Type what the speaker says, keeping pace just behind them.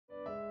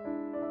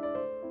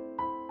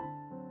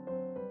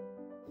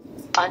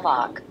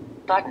Unlock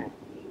button.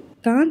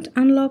 Can't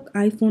unlock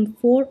iPhone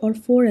 4 or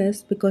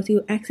 4S because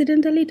you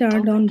accidentally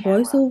turned on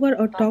VoiceOver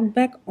or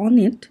TalkBack on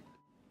it?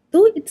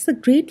 Though it's a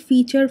great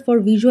feature for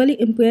visually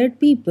impaired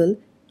people,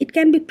 it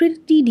can be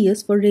pretty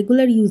tedious for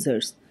regular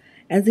users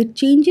as it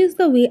changes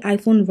the way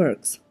iPhone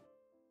works.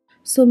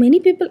 So many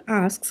people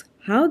ask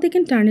how they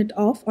can turn it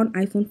off on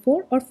iPhone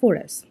 4 or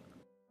 4S.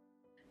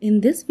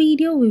 In this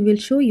video, we will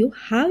show you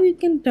how you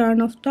can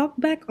turn off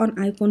TalkBack on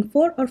iPhone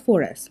 4 or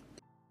 4S.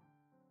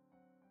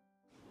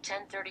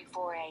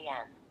 10:34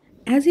 a.m.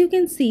 As you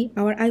can see,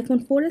 our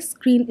iPhone 4S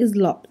screen is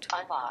locked.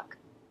 Unlock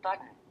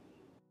button.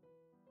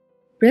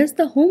 Press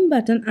the home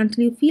button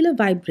until you feel a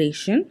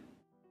vibration.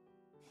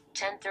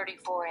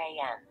 10:34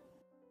 a.m.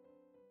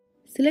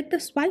 Select the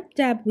swipe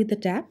tab with the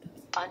tap.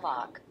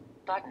 Unlock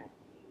button.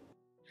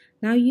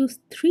 Now use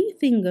 3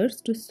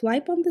 fingers to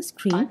swipe on the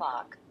screen.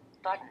 Unlock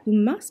button. You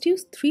must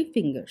use 3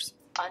 fingers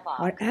Unlock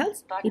or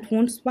else button. it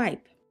won't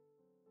swipe.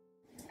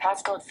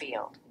 Passcode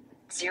field.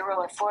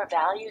 0 of 4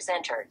 values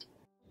entered.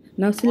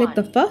 Now select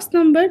the first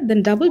number,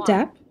 then double 1.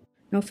 tap.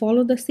 Now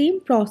follow the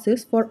same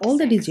process for all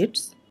the 6.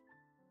 digits.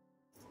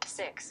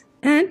 6.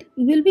 And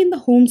you will be in the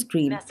home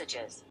screen.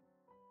 Messages.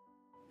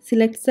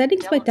 Select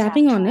settings by Double tap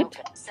tapping to on it.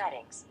 open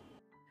settings.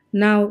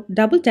 Now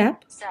double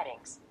tap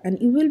Settings.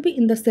 and you will be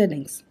in the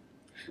settings.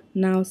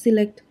 Now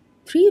select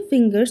 3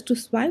 fingers to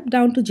swipe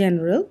down to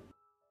general.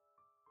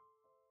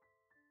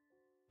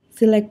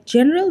 Select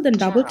general, then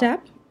double General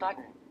tap.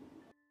 button.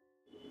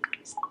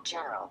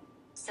 General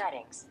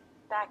settings.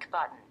 Back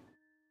button.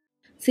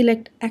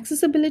 Select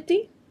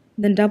accessibility,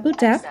 then double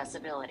tap.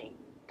 Accessibility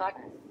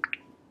button.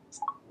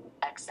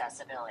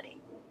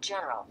 Accessibility.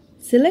 General.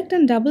 Select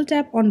and double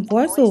tap on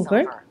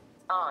VoiceOver.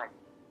 On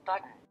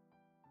button.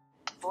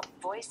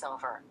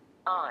 VoiceOver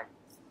on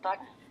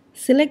button.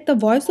 Select the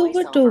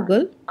VoiceOver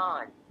toggle,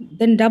 On.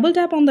 then double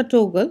tap on the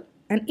toggle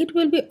and it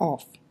will be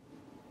off.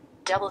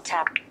 Double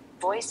tap.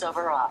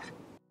 VoiceOver off.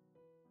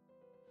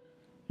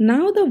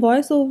 Now the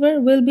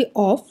VoiceOver will be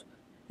off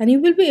and you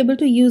will be able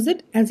to use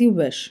it as you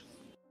wish.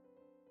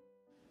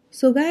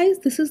 So guys,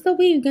 this is the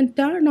way you can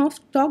turn off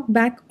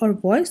TalkBack or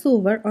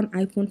VoiceOver on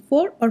iPhone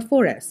 4 or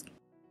 4S.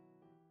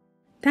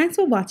 Thanks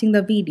for watching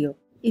the video.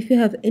 If you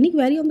have any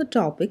query on the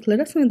topic, let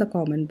us know in the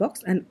comment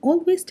box and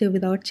always stay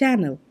with our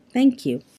channel. Thank you.